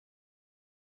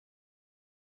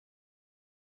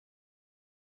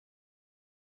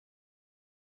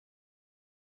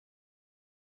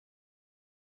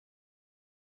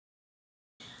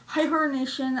Hi Horror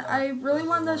Nation, I really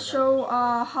wanted to show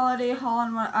holiday haul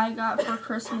on what I got for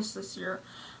Christmas this year.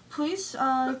 Please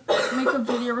make a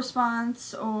video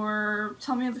response or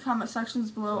tell me in the comment sections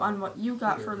below on what you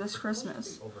got for this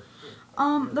Christmas.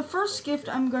 The first gift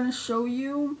I'm going to show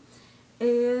you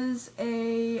is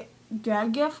a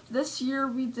gag gift. This year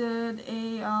we did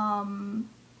a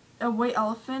white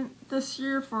elephant this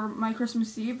year for my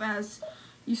Christmas Eve, as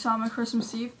you saw my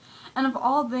Christmas Eve. And of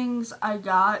all things I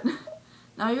got,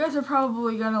 now you guys are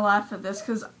probably going to laugh at this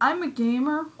because I'm a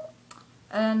gamer,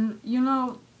 and you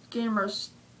know gamers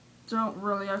don't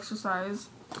really exercise.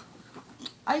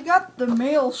 I got the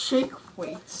male shake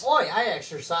weights. Oi, I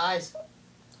exercise.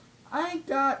 I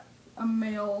got a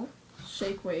male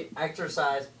shake weight.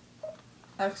 Exercise.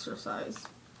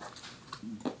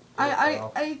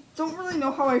 I don't really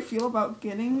know how I feel about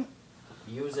getting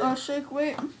a shake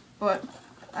weight, but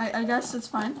I guess it's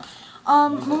fine.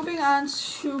 Moving on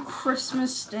to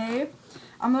Christmas Day,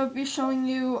 I'm going to be showing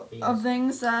you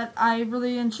things that I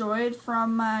really enjoyed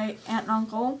from my aunt and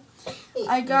uncle.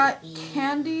 I got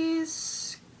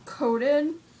candies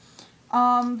coated.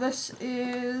 This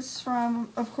is from,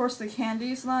 of course, the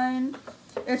candies line.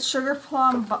 It's sugar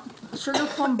plum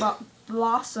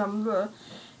blossom.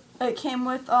 It came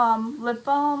with lip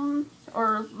balm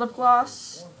or lip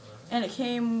gloss, and it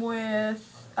came with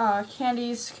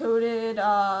candies coated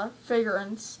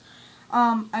fragrance.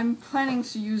 I'm planning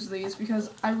to use these because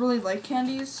I really like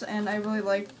candies and I really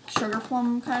like sugar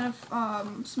plum kind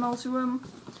of smell to them.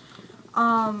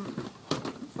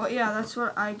 But yeah, that's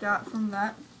what I got from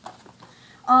that.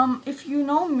 If you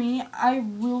know me, I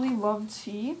really love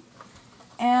tea,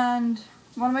 and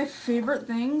one of my favorite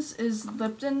things is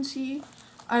Lipton tea.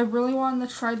 I really wanted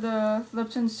to try the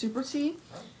Lipton Super Tea,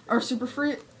 or Super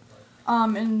Fruit,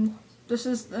 and this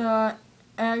is the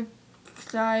egg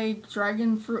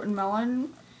dragon fruit and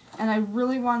melon, and I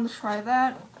really wanted to try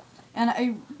that, and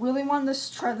I really wanted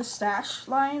to try the stash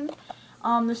line.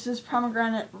 This is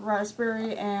pomegranate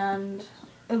raspberry, and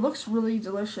it looks really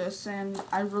delicious, and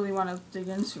I really want to dig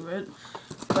into it,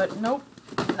 but nope,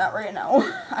 not right now.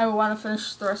 I want to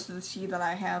finish the rest of the tea that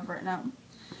I have right now.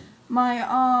 My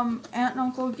aunt and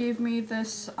uncle gave me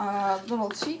this little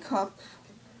teacup,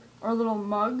 or little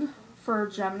mug, for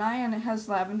Gemini, and it has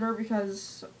lavender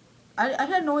because I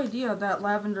had no idea that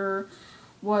lavender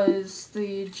was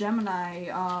the Gemini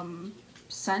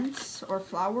scent, or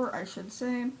flower, I should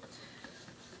say.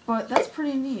 But that's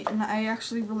pretty neat, and I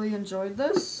actually really enjoyed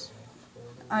this.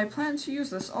 I plan to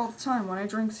use this all the time when I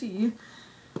drink tea.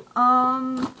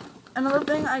 Another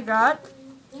thing I got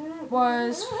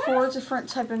was 4 different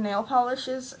type of nail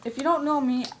polishes. If you don't know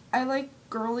me, I like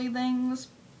girly things,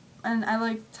 and I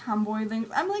like tomboy things.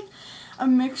 I'm like a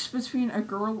mix between a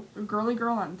girly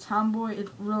girl and a tomboy. It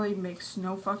really makes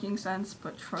no fucking sense,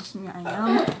 but trust me,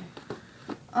 I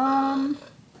am.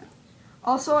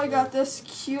 Also, I got this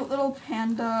cute little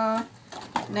panda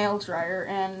nail dryer,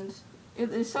 and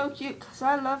it is so cute because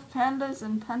I love pandas,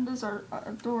 and pandas are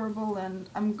adorable, and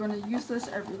I'm going to use this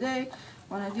every day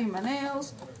when I do my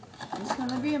nails. It's going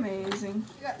to be amazing.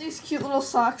 I got these cute little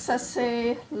socks that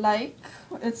say like.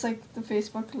 It's like the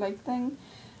Facebook like thing.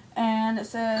 And it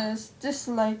says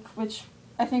dislike, which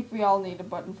I think we all need a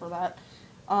button for that.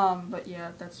 But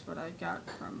yeah, that's what I got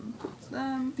from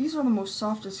them. These are the most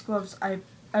softest gloves I've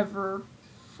ever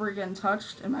friggin'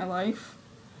 touched in my life.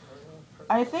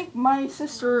 I think my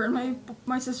sister and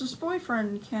my sister's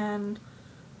boyfriend can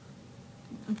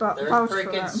vouch for that. They're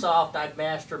freaking soft. I'd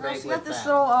masturbate with that. I got this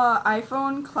little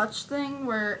iPhone clutch thing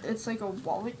where it's like a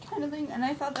wallet kind of thing, and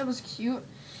I thought that was cute.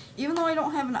 Even though I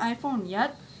don't have an iPhone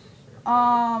yet,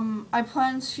 I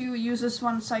plan to use this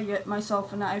once I get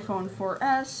myself an iPhone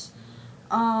 4S.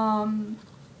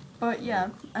 But yeah,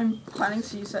 I'm planning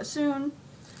to use that soon.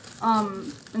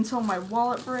 Until my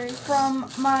wallet breaks. From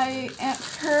my Aunt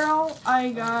Carol,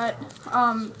 I got,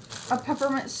 a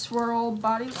peppermint swirl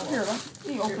body. Here, let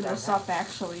me open this up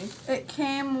actually. It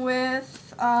came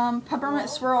with, peppermint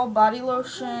swirl body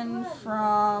lotion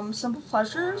from Simple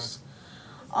Pleasures.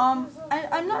 I'm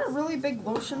not a really big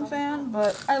lotion fan,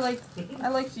 but I like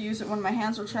to use it when my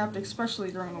hands are chapped, especially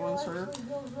during the winter.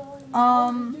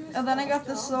 And then I got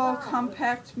this little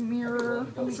compact mirror.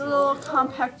 It's a little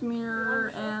compact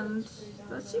mirror, and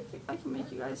let's see if I can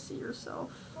make you guys see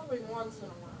yourself. Probably once in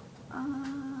a while.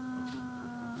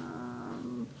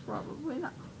 Probably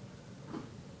not.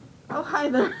 Oh, hi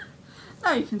there.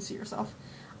 Now you can see yourself.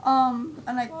 And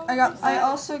I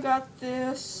also got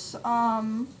this,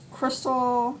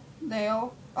 crystal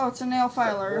nail. Oh, it's a nail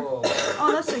filer. Whoa.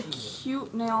 Oh, that's a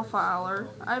cute nail filer.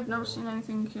 I've never seen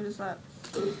anything cute as that.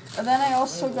 And then I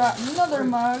also got another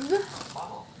mug.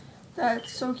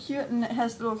 That's so cute, and it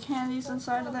has little candies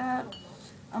inside of that.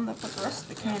 I'm gonna put the rest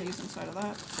of the candies inside of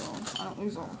that, so I don't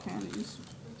lose all the candies.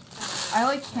 I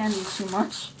like candy too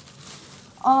much.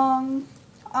 On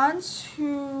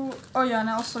to, oh yeah, and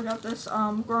I also got this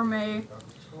gourmet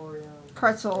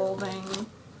pretzel thing.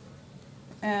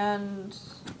 And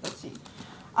let's see.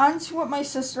 On to what my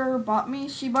sister bought me.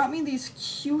 She bought me these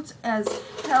cute as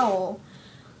hell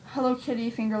Hello Kitty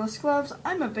fingerless gloves.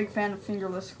 I'm a big fan of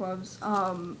fingerless gloves.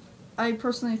 I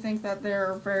personally think that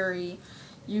they're very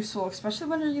useful, especially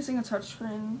when you're using a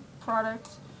touchscreen product.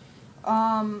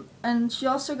 And she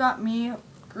also got me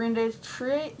Green Day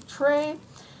tray.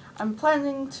 I'm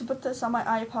planning to put this on my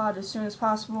iPod as soon as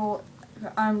possible.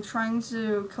 I'm trying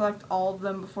to collect all of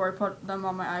them before I put them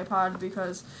on my iPod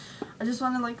because I just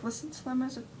want to like listen to them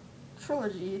as a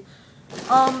trilogy.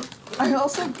 I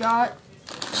also got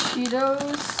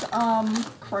Cheetos,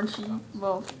 crunchy,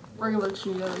 well, regular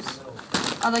Cheetos.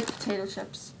 I like potato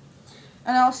chips.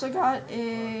 And I also got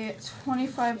a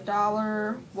 $25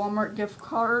 Walmart gift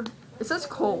card. It says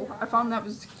Cole. I found that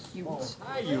was cute.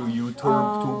 Hi, you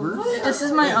YouTuber. This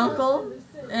is my uncle,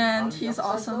 and he's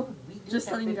awesome.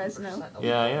 Just letting you guys know.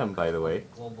 Yeah, I am, by the way.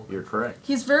 You're correct.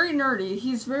 He's very nerdy.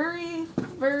 He's very,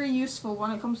 very useful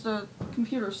when it comes to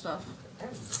computer stuff.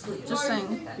 Just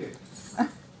saying.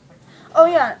 Oh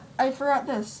yeah, I forgot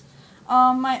this.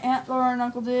 My Aunt Laura and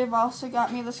Uncle Dave also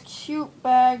got me this cute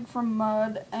bag from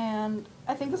Mud, and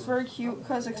I think it's very cute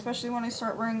because especially when I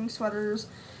start wearing sweaters,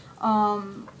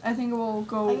 I think it will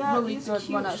go really good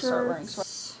when I start wearing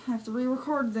sweaters. I have to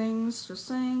re-record things, just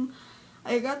saying.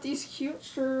 I got these cute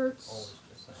shirts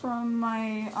from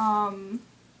my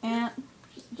aunt.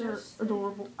 They're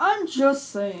adorable. I'm just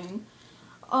saying.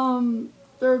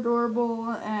 They're adorable,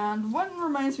 and one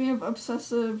reminds me of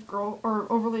obsessive girl or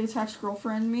overly attached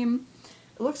girlfriend meme.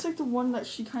 It looks like the one that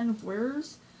she kind of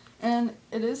wears, and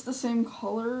it is the same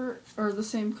color or the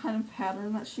same kind of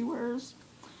pattern that she wears.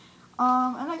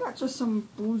 And I got just some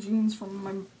blue jeans from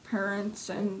my parents,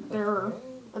 and they're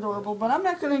adorable, but I'm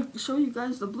not going to show you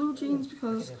guys the blue jeans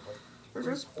because they're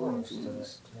just blue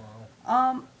jeans.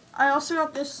 I also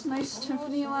got this nice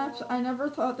Tiffany lamps. I never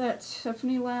thought that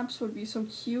Tiffany lamps would be so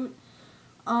cute.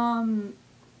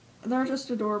 They're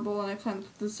just adorable, and I plan to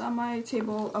put this on my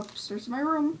table upstairs in my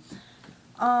room.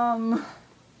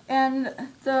 And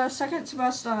the second to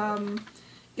best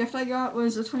gift I got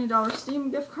was a $20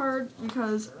 Steam gift card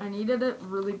because I needed it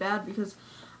really bad because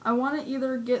I want to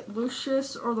either get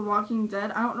Lucius or The Walking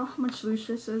Dead. I don't know how much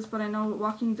Lucius is, but I know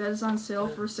Walking Dead is on sale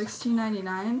for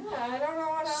 $16.99.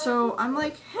 So I'm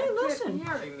like, hey, listen,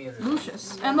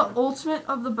 Lucius. And the ultimate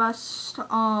of the best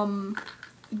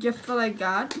gift that I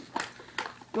got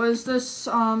was this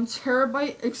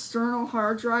terabyte external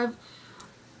hard drive.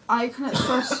 I couldn't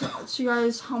stress to you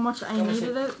guys how much I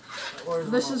needed it.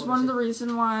 This is one of the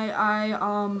reasons why I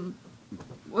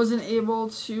wasn't able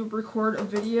to record a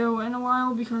video in a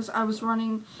while because I was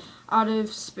running out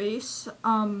of space.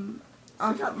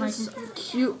 I got my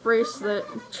cute bracelet,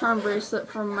 charm bracelet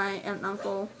from my aunt and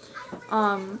uncle.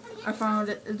 I found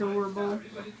it adorable.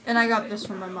 And I got this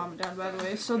from my mom and dad, by the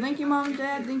way. So thank you, Mom and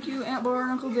Dad. Thank you, Aunt Laura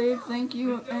and Uncle Dave. Thank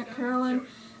you, Aunt Carolyn.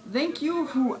 Thank you,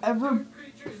 whoever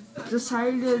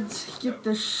decided to get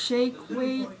the shake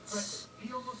weight.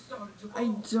 I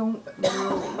don't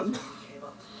know.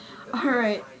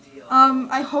 Alright.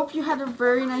 I hope you had a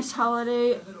very nice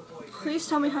holiday. Please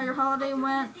tell me how your holiday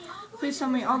went. Please tell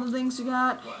me all the things you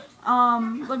got.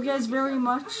 Love you guys very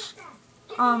much.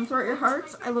 Throughout your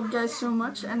hearts. I love you guys so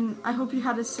much, and I hope you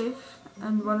had a safe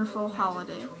and wonderful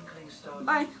holiday.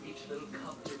 Bye.